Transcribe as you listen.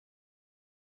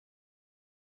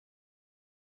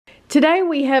Today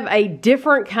we have a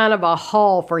different kind of a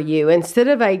haul for you. Instead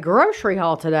of a grocery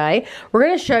haul today, we're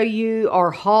going to show you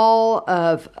our haul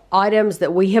of items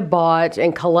that we have bought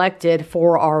and collected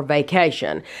for our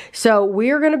vacation. So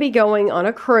we're going to be going on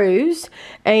a cruise,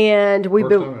 and we've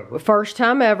first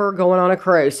time ever going on a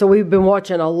cruise. So we've been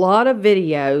watching a lot of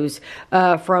videos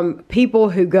from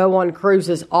people who go on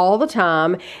cruises all the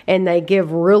time, and they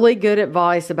give really good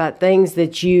advice about things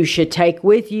that you should take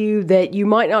with you that you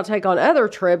might not take on other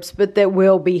trips, but that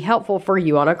will be helpful for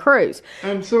you on a cruise.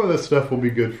 And some of this stuff will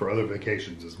be good for other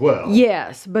vacations as well.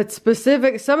 Yes, but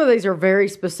some of these are very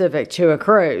specific to a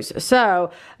cruise.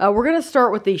 So we're going to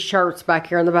start with these shirts back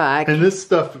here in the back. And this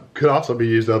stuff could also be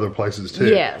used other places too.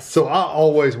 Yes. So I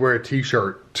always wear a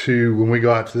t-shirt too when we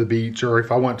go out to the beach, or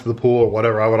if I went to the pool or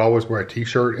whatever, I would always wear a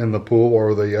t-shirt in the pool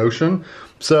or the ocean.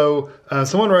 So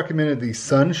someone recommended these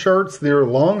sun shirts. They're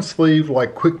long sleeve,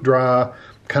 like quick dry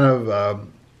kind of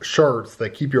shirts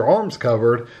that keep your arms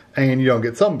covered and you don't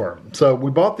get sunburned. So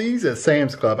we bought these at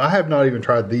Sam's Club. I have not even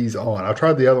tried these on. I've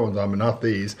tried the other ones on, but not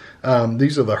these.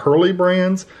 These are the Hurley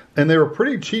brands, and they were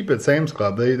pretty cheap at Sam's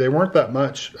Club. They weren't that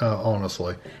much,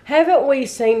 honestly. Haven't we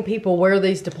seen people wear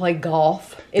these to play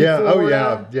golf in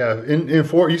Florida? Oh yeah. In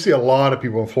Florida, you see a lot of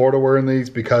people in Florida wearing these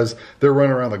because they're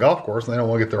running around the golf course and they don't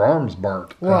want to get their arms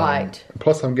burnt. Right.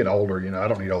 Plus, I'm getting older. I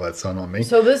don't need all that sun on me.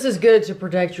 So this is good to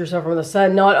protect yourself from the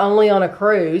sun, not only on a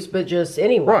cruise, but just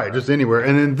anywhere. Right, just anywhere.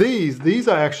 And then these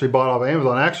I actually bought off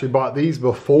Amazon. I actually bought these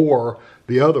before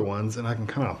the other ones, and I can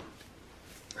kind of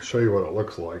show you what it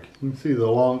looks like. You can see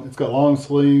it's got long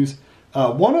sleeves.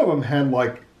 One of them had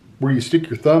like where you stick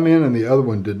your thumb in, and the other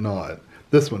one did not.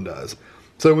 This one does.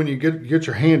 So when you get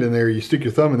your hand in there, you stick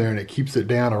your thumb in there, and it keeps it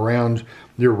down around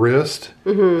your wrist,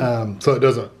 so it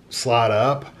doesn't slide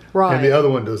up. Right. And the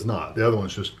other one does not. The other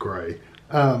one's just gray.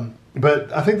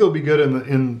 But I think they'll be good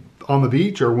on the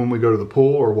beach or when we go to the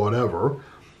pool or whatever.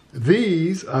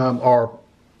 These are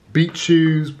beach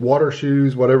shoes, water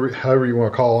shoes, however you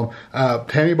want to call them.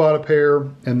 Tammy bought a pair,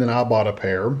 and then I bought a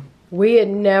pair. We had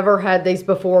never had these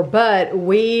before, but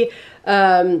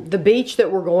the beach that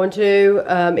we're going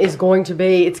to is going to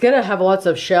be, it's going to have lots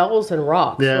of shells and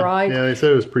rocks, right? Yeah, they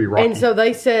said it was pretty rocky. And so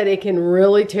they said it can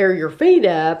really tear your feet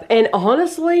up. And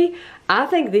honestly, I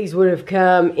think these would have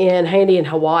come in handy in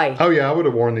Hawaii. Oh yeah, I would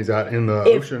have worn these out in the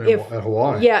ocean at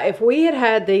Hawaii. Yeah, if we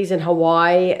had these in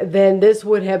Hawaii, then this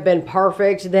would have been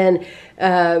perfect. Then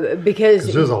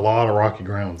because there's a lot of rocky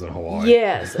grounds in Hawaii.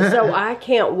 Yes, so I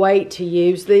can't wait to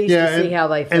use these to see how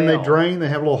they feel. And they drain. They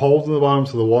have little holes in the bottom,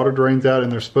 so the water drains out,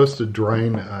 and they're supposed to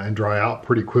drain and dry out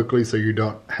pretty quickly, so you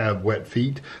don't have wet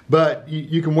feet. But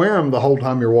you can wear them the whole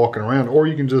time you're walking around, or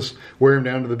you can just wear them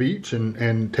down to the beach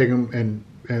and take them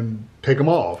and take them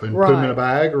off and put them in a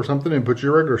bag or something and put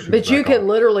your regular shoes But you can on.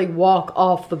 literally walk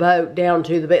off the boat down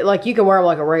to the beach. Like you can wear them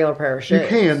like a regular pair of shoes. You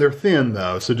can. They're thin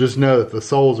though, so just know that the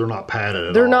soles are not padded at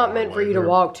all. They're not meant for you to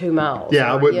walk 2 miles.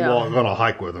 Yeah, I wouldn't walk on a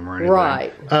hike with them or anything.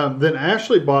 Right. Then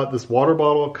Ashley bought this water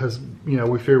bottle because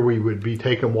we figured we would be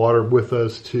taking water with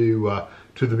us to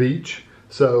the beach.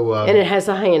 So and it has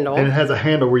a handle. And it has a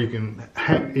handle where you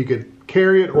could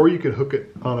carry it, or you could hook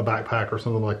it on a backpack or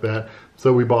something like that.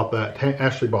 So we bought that.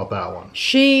 Ashley bought that one.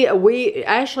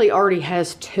 Ashley already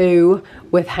has 2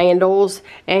 with handles,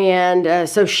 and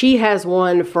so she has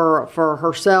one for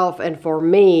herself and for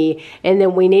me, and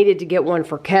then we needed to get one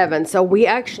for Kevin. So we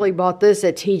actually bought this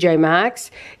at TJ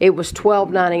Maxx. It was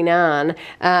 $12.99,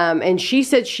 and she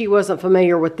said she wasn't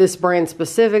familiar with this brand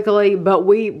specifically, but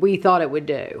we thought it would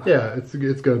do. Yeah, it's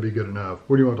going to be good enough.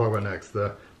 What do you want to talk about next?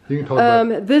 You can talk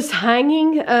about this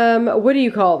hanging, what do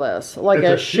you call this? Like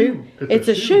a shoe? It's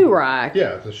a shoe rack.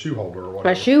 Yeah, it's a shoe holder or whatever.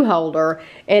 A shoe holder.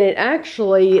 And it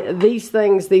actually, these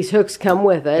hooks come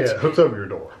with it. Yeah, it hooks over your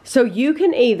door. So you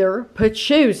can either put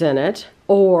shoes in it,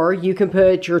 or you can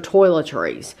put your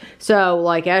toiletries. So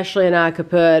like Ashley and I could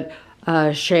put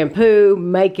shampoo,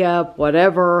 makeup,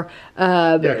 whatever.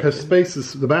 Yeah, because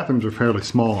the bathrooms are fairly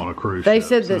small on a cruise ship. They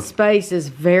said that space is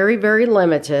very, very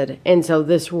limited, and so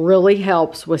this really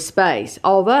helps with space.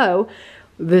 Although,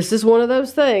 this is one of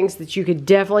those things that you could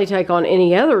definitely take on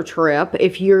any other trip.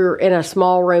 If you're in a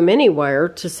small room anywhere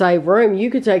to save room, you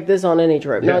could take this on any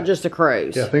trip, not just a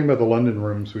cruise. Yeah, think about the London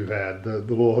rooms we've had, the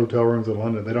little hotel rooms in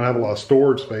London. They don't have a lot of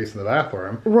storage space in the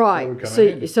bathroom. Right,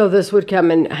 so this would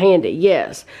come in handy,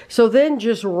 yes. So then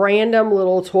just random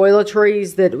little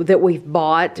toiletries that we've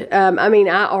bought. I mean,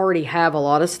 I already have a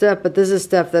lot of stuff, but this is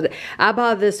stuff that I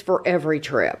buy this for every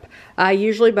trip. I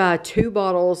usually buy 2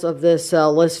 bottles of this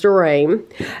Listerine.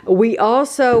 We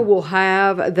also will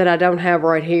have, that I don't have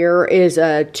right here, is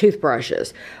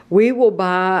toothbrushes. we will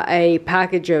buy a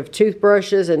package of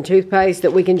toothbrushes and toothpaste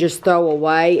that we can just throw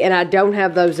away. And I don't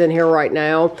have those in here right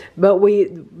now, but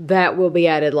that will be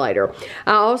added later.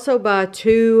 I also buy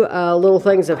 2 little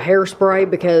things of hairspray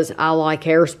because I like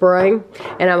hairspray,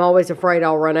 and I'm always afraid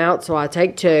I'll run out, so I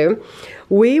take 2.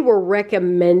 We were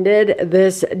recommended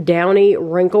this Downy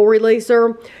wrinkle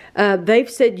releaser. They've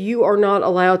said you are not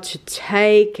allowed to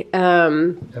take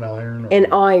an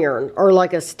iron or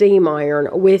like a steam iron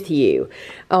with you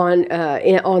on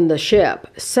the ship.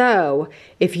 So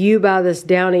if you buy this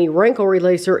Downy wrinkle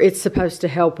releaser, it's supposed to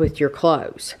help with your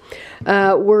clothes.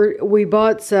 We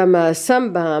bought some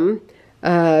Sunbum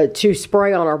to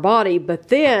spray on our body, but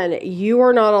then you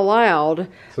are not allowed.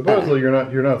 Supposedly you're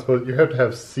not supposed. You have to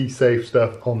have sea-safe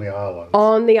stuff on the islands.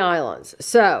 On the islands.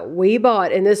 So we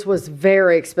bought, and this was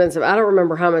very expensive. I don't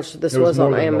remember how much this was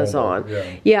on Amazon.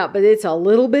 Yeah, but it's a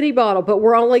little bitty bottle, but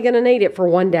we're only going to need it for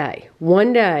one day.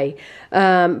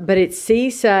 But it's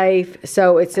sea-safe,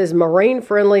 so it says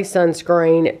marine-friendly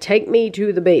sunscreen. Take me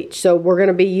to the beach. So we're going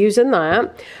to be using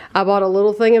that. I bought a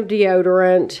little thing of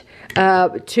deodorant,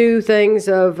 2 things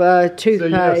of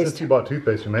toothpaste. So since you bought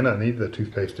toothpaste, you may not need the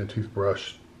toothpaste and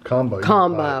toothbrush combo.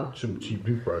 Some cheap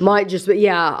toothbrushes. Might just be,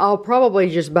 yeah, I'll probably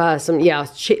just buy some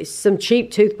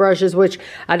cheap toothbrushes, which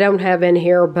I don't have in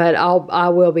here, but I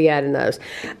will be adding those.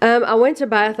 I went to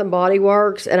Bath and Body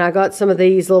Works and I got some of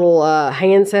these little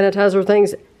hand sanitizer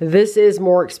things. This is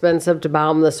more expensive to buy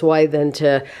them this way than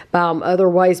to buy them other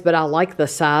ways, but I like the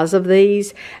size of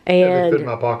these. And they fit in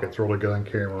my pockets really good and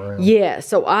carry them around. Yeah,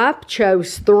 so I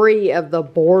chose 3 of the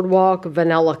Boardwalk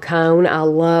Vanilla Cone. I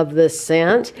love this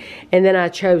scent. And then I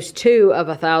chose 2 of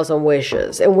 1,000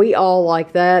 Wishes. And we all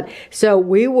like that. So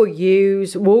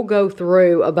we'll go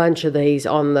through a bunch of these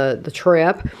on the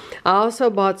trip. I also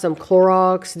bought some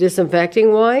Clorox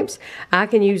disinfecting wipes. I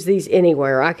can use these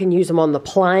anywhere. I can use them on the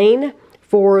plane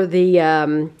for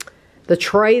the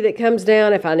tray that comes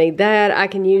down. If I need that, I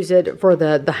can use it for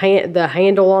the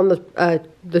handle on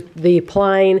the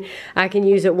plane. I can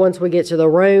use it once we get to the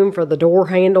room for the door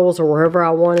handles or wherever I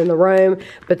want in the room.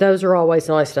 But those are always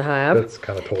nice to have. That's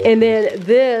kind of toilet. And then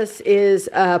this is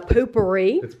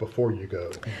poo-pouri. It's before you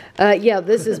go. Yeah,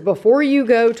 this is before you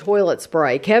go toilet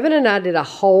spray. Kevin and I did a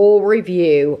whole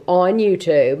review on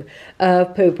YouTube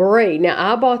of poo-pouri.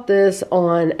 Now I bought this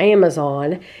on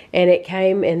Amazon and it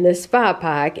came in this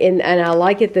 5-pack, and I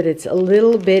like it that it's a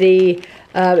little bitty.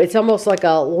 It's almost like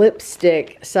a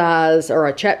lipstick size or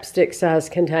a chapstick size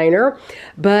container,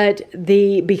 but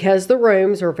because the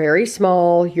rooms are very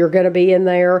small, you're going to be in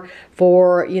there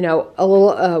for,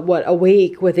 a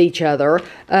week with each other.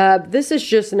 This is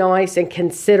just nice and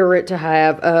considerate to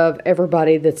have of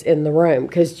everybody that's in the room,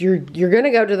 because you're going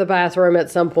to go to the bathroom at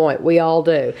some point. We all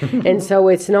do. And so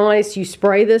it's nice. You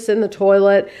spray this in the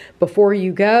toilet before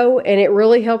you go, and it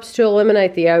really helps to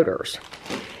eliminate the odors.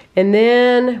 And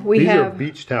then these are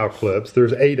beach towel clips.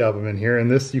 There's 8 of them in here,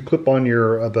 and this you clip on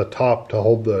the top to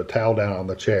hold the towel down on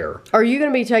the chair. Are you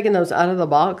going to be taking those out of the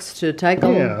box to take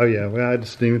them? Yeah, oh yeah. Well, I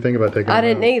just didn't even think about taking them out. I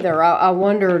didn't either. I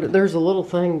wondered. There's a little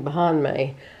thing behind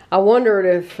me. I wondered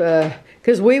if,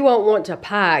 because we won't want to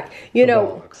pack.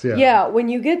 Box, yeah. When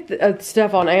you get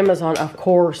stuff on Amazon, of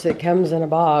course it comes in a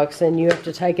box, and you have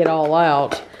to take it all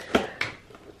out.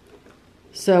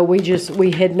 So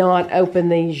we had not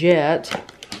opened these yet.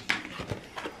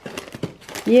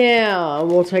 Yeah,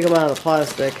 we'll take them out of the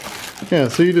plastic. Yeah,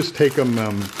 so you just take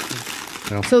them.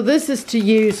 So this is to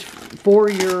use for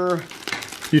your.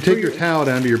 You take your towel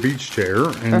down to your beach chair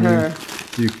and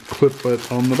you clip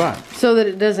it on the back, so that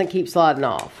it doesn't keep sliding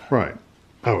off. Right.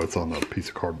 Oh, it's on the piece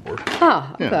of cardboard.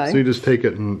 Ah, okay. Yeah, so you just take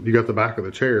it and you got the back of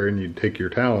the chair and you take your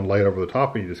towel and lay it over the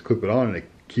top and you just clip it on and it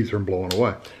keeps from blowing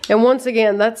away. And once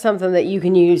again, that's something that you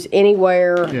can use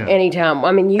anywhere, anytime.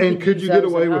 I mean, could you get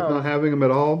away with not having them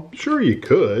at all? Sure, you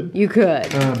could. You could.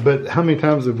 But how many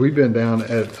times have we been down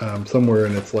at somewhere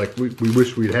and it's like we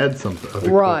wish we'd had some of the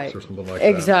clips or something like that.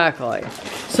 Exactly.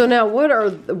 So now,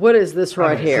 what is this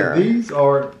right here? So these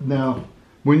are now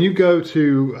when you go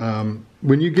to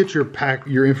when you get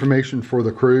your information for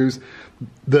the cruise.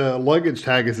 The luggage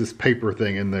tag is this paper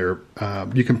thing in there.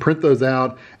 You can print those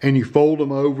out and you fold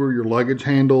them over your luggage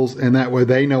handles, and that way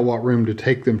they know what room to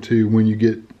take them to when you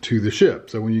get to the ship.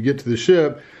 So when you get to the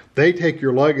ship, they take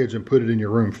your luggage and put it in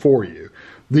your room for you.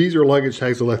 These are luggage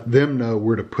tags to let them know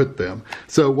where to put them.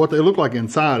 So what they look like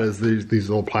inside is these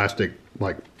little plastic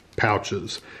like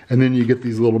pouches, and then you get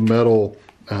these little metal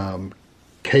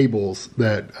cables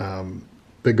that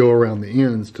go around the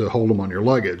ends to hold them on your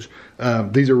luggage.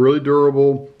 These are really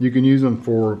durable. You can use them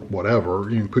for whatever.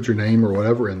 You can put your name or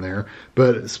whatever in there.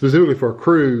 But specifically for a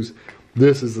cruise,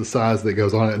 this is the size that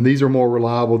goes on it. And these are more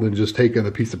reliable than just taking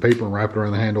a piece of paper and wrapping it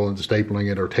around the handle and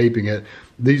stapling it or taping it.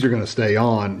 These are going to stay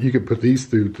on. You could put these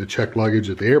through the checked luggage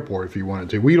at the airport if you wanted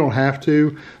to. We don't have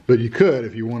to, but you could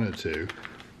if you wanted to.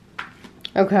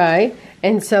 Okay.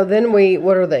 And so then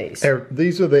what are these?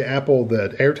 These are the Apple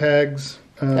AirTags,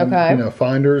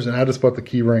 finders, and I just bought the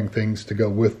key ring things to go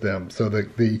with them. So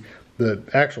the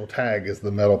actual tag is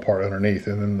the metal part underneath,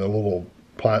 and then the little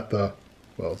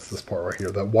well, it's this part right here,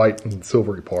 that white and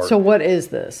silvery part. So what is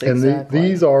this exactly? And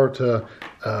these are to,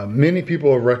 many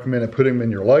people have recommended putting them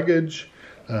in your luggage,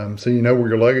 so you know where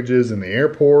your luggage is in the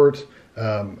airport,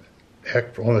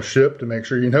 heck, on the ship, to make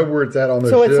sure you know where it's at on the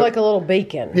ship. So it's like a little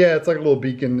beacon. Yeah, it's like a little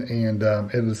beacon, and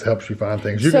it just helps you find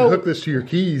things. You can hook this to your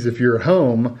keys if you're at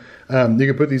home. You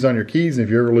can put these on your keys, and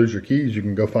if you ever lose your keys, you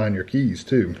can go find your keys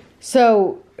too.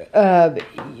 So,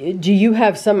 do you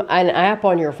have an app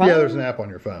on your phone? Yeah, there's an app on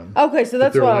your phone. Okay, so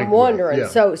that's what I'm wondering.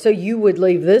 Yeah. So you would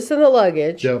leave this in the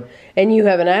luggage, and you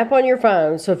have an app on your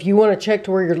phone. So if you want to check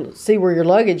to see where your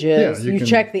luggage is, you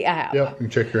check the app. Yeah, you can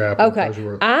check your app. Okay,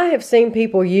 I have seen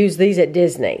people use these at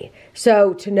Disney,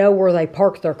 so to know where they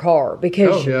park their car,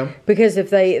 because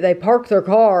if they park their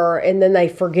car and then they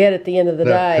forget at the end of the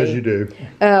day, because you do,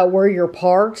 where you're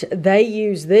parked, they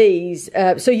use these,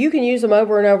 so you can use them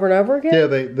over and over and over again. Yeah,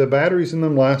 the batteries in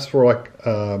them last for like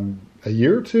a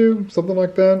year or two, something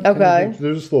like that. Okay.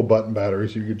 They're just little button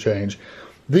batteries you could change.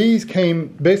 These came,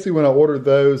 basically when I ordered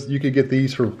those, you could get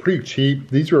these for pretty cheap.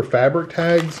 These were fabric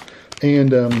tags,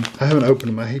 and I haven't opened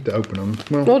them. I hate to open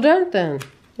them. Well, don't then.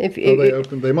 They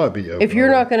might be open. If you're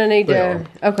not going to need to,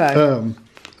 okay.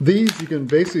 These, you can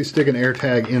basically stick an air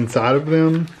tag inside of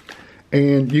them,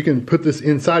 and you can put this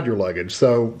inside your luggage.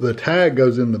 So the tag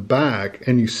goes in the back,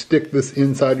 and you stick this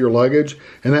inside your luggage,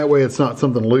 and that way it's not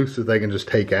something loose that they can just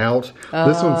take out.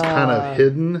 This one's kind of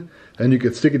hidden, and you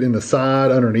could stick it in the side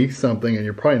underneath something, and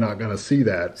you're probably not going to see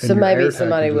that. So maybe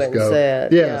somebody wouldn't see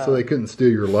it. Yeah, so they couldn't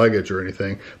steal your luggage or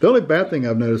anything. The only bad thing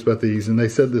I've noticed about these, and they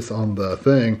said this on the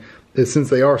thing, is since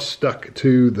they are stuck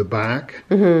to the back,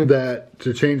 that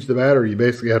to change the battery, you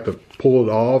basically have to pull it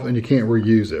off, and you can't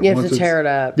reuse it. You have to tear it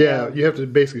up. Yeah, you have to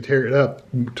basically tear it up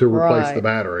to replace the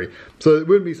battery. So it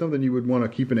wouldn't be something you would want to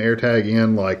keep an AirTag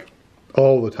in like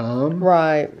all the time.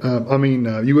 Right. I mean,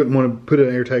 you wouldn't want to put an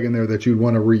AirTag in there that you'd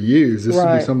want to reuse. This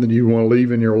would be something you want to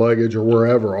leave in your luggage or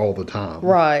wherever all the time.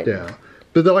 Right. Yeah.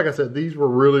 But like I said, these were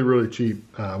really, really cheap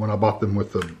when I bought them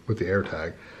with the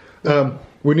AirTag.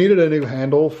 We needed a new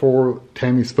handle for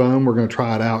Tammy's phone. We're going to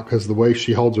try it out because the way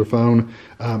she holds her phone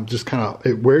just kind of,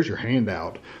 it wears your hand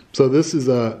out. So this is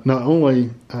not only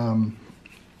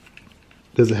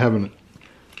does it have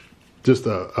just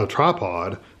a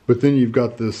tripod, but then you've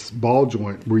got this ball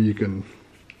joint where you can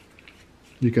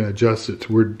adjust it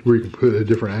to where you can put it at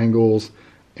different angles,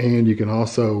 and you can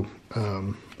also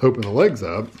open the legs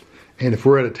up. And if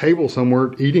we're at a table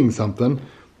somewhere eating something,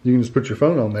 you can just put your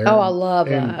phone on there. Oh, I love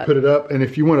that. And put it up. And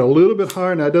if you want a little bit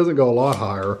higher, now it doesn't go a lot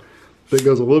higher. If it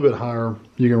goes a little bit higher,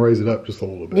 you can raise it up just a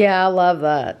little bit. Yeah, I love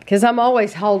that. Because I'm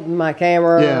always holding my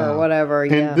camera or whatever.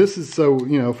 And this is so,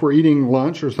 if we're eating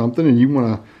lunch or something and you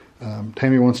want to,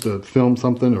 Tammy wants to film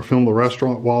something or film the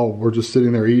restaurant while we're just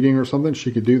sitting there eating or something,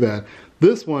 she could do that.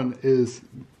 This one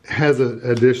has an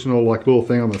additional like little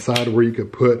thing on the side where you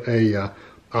could put a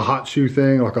hot shoe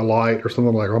thing, like a light or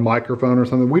something, like a microphone or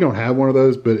something. We don't have one of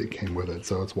those, but it came with it,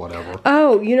 so it's whatever.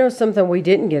 Oh, something we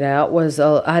didn't get out was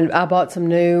I bought some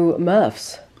new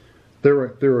muffs. They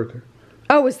were there.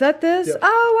 Oh, is that this? Yeah.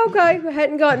 Oh, okay. I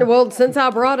hadn't gotten since I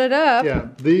brought it up. Yeah,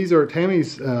 these are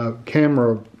Tammy's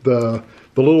camera, the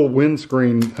little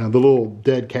windscreen, the little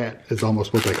dead cat is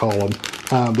almost what they call them.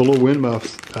 The little wind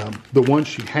muffs, the one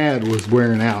she had was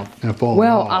wearing out and falling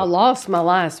off. I lost my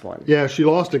last one. Yeah, she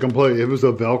lost it completely. It was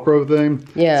a Velcro thing.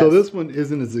 Yeah. So this one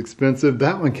isn't as expensive.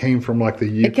 That one came from like the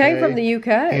UK. It came from the UK.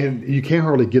 And you can't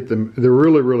hardly get them. They're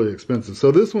really, really expensive.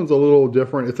 So this one's a little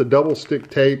different. It's a double stick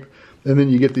tape. And then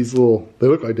you get these little, they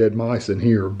look like dead mice in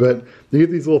here, but you get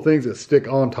these little things that stick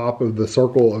on top of the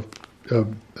circle of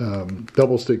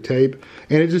double stick tape,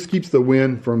 and it just keeps the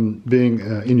wind from being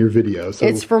in your video. So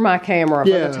it's for my camera,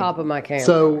 for the top of my camera.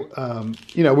 So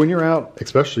when you're out,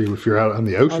 especially if you're out on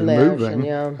the ocean moving,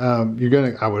 you're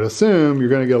gonna, I would assume, you're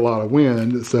gonna get a lot of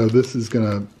wind. So this is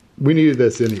gonna, we needed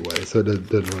this anyway, so it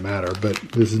doesn't really matter. But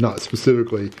this is not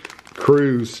specifically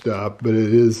cruise stuff, but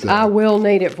it is. I will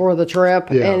need it for the trip,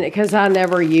 and because I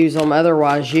never use them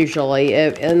otherwise, usually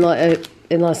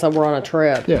unless we're on a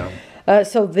trip. Yeah.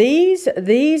 So these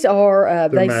are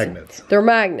They're magnets. They're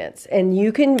magnets, and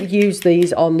you can use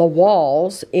these on the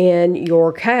walls in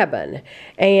your cabin.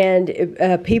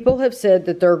 And people have said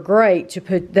that they're great to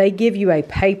put. They give you a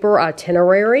paper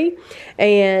itinerary,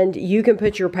 and you can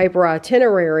put your paper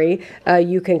itinerary.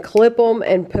 You can clip them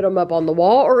and put them up on the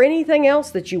wall, or anything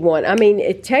else that you want. I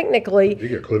mean, technically, you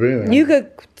could clip anything. You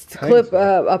could clip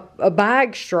a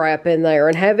bag strap in there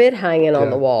and have it hanging on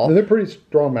the wall. And they're pretty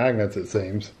strong magnets, it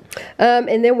seems.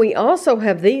 And then we also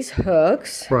have these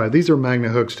hooks. Right, these are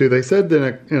magnet hooks too. They said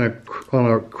that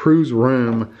on a cruise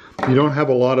room, you don't have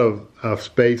a lot of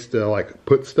space to like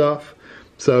put stuff.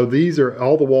 So these are,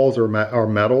 all the walls are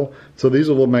metal. So these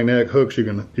are little magnetic hooks you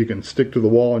can stick to the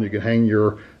wall, and you can hang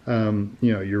your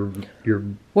your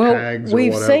tags or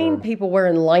we've whatever. seen people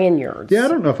wearing lanyards. Yeah, I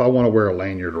don't know if I want to wear a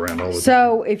lanyard around all the time.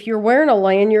 So if you're wearing a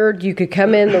lanyard, you could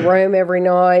come in the room every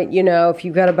night. You know, if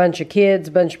you've got a bunch of kids,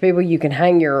 a bunch of people, you can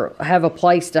have a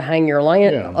place to hang your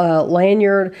lanyard. Not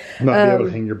be able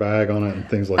to hang your bag on it and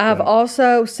things like that. I've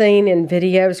also seen in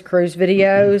cruise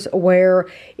videos, where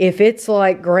if it's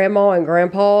like grandma and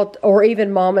grandpa, or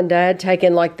even mom and dad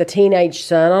taking like the teenage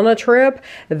son on a trip,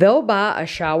 they'll buy a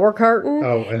shower curtain.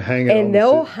 Oh, and hang it and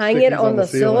they'll hang it on the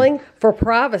ceiling for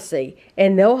privacy.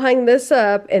 And they'll hang this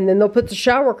up, and then they'll put the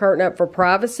shower curtain up for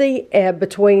privacy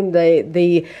between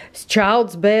the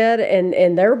child's bed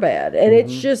and their bed. And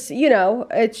it's just,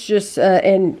 it's just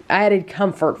an added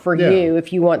comfort for you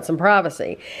if you want some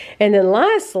privacy. And then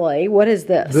lastly, what is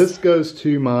this? This goes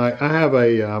to I have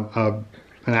an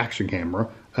action camera.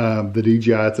 The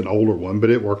DJI, it's an older one, but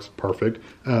it works perfect.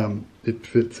 It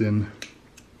fits in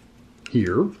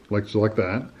here, like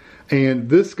that. And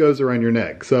this goes around your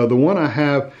neck. So the one I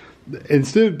have,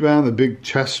 instead of buying the big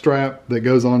chest strap that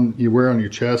goes on, you wear on your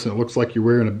chest, and it looks like you're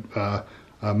wearing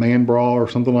a man bra or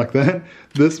something like that.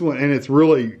 This one, and it's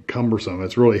really cumbersome.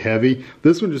 It's really heavy.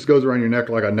 This one just goes around your neck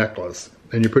like a necklace.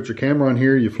 And you put your camera on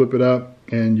here, you flip it up,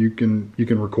 and you can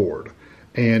record.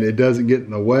 And it doesn't get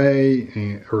in the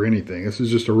way or anything. This is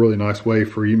just a really nice way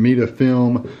for me to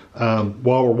film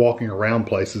while we're walking around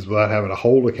places without having to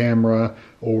hold a camera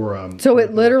or. So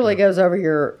it literally goes over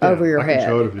your head. Can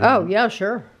show it if you want. Yeah,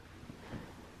 sure.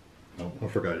 Oh, I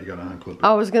forgot you got to unclip it.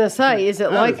 I was gonna say, is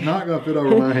it like? It's not gonna fit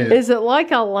over my head. Is it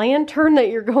like a lantern that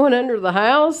you're going under the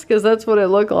house? Because that's what it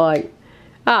looked like.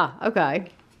 Ah, okay.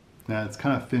 Now it's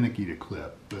kind of finicky to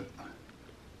clip, but.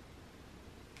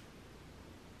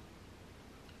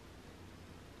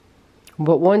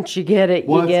 But once you get it,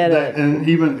 you get it. And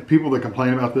even people that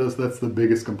complain about this, that's the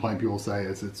biggest complaint people say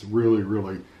is it's really,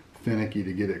 really finicky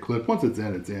to get it clipped. Once it's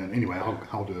in, it's in. Anyway,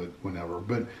 I'll do it whenever.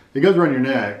 But it goes around your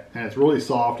neck, and it's really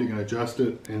soft. You can adjust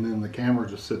it, and then the camera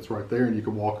just sits right there, and you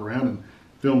can walk around and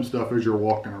film stuff as you're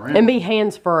walking around. And be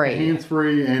hands-free.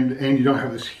 Hands-free, and you don't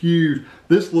have this huge...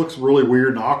 This looks really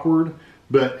weird and awkward,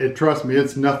 but trust me,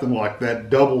 it's nothing like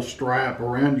that double strap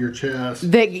around your chest.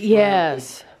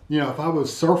 Yes. If I was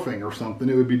surfing or something,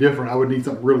 it would be different. I would need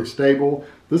something really stable.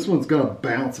 This one's going to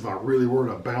bounce if I really were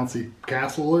to bouncy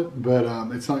castle it, but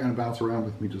it's not going to bounce around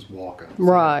with me just walking. So,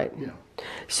 right. Yeah.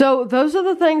 So those are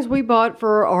the things we bought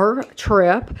for our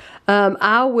trip.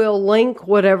 I will link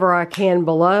whatever I can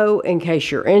below in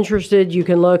case you're interested. You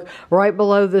can look right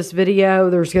below this video.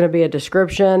 There's going to be a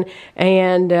description,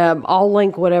 and I'll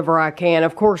link whatever I can.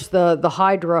 Of course, the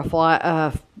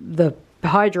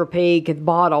Hydra Peak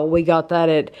bottle, we got that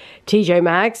at TJ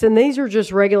Maxx, and these are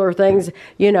just regular things,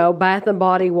 Bath and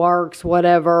Body Works,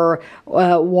 whatever,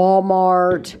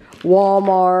 Walmart,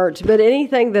 but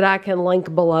anything that I can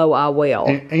link below, I will.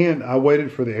 And I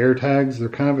waited for the air tags. They're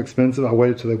kind of expensive. I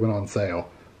waited till they went on sale.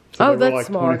 So they were like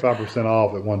smart. 25%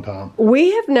 off at one time.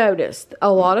 We have noticed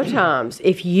a lot of times,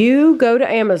 if you go to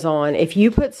Amazon, if you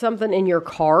put something in your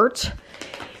cart,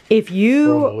 if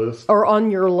you are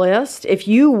on your list, if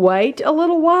you wait a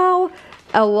little while,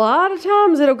 a lot of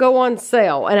times it'll go on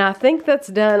sale. And I think that's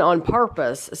done on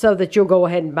purpose so that you'll go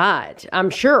ahead and buy it, I'm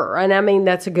sure. And I mean,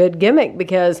 that's a good gimmick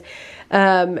because we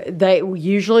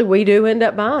do end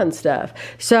up buying stuff.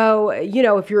 So,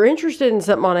 if you're interested in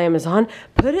something on Amazon,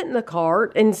 put it in the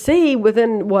cart and see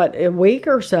within, a week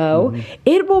or so,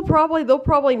 they'll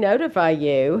probably notify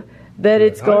you that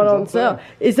it's going on sale.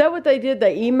 Is that what they did?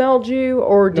 They emailed you,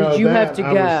 or did you have to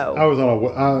go?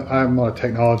 I'm on a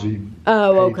technology.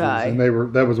 Oh, pages, okay. And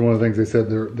that was one of the things they said.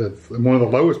 That's one of the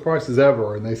lowest prices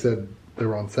ever, and they said they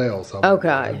were on sale. So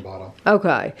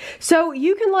okay. So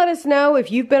you can let us know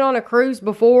if you've been on a cruise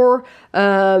before.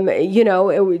 If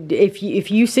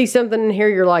you see something in here,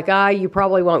 you're like, you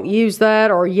probably won't use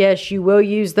that, or yes, you will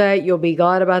use that. You'll be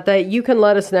glad about that. You can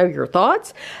let us know your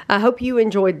thoughts. I hope you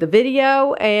enjoyed the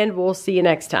video, and we'll see you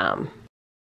next time.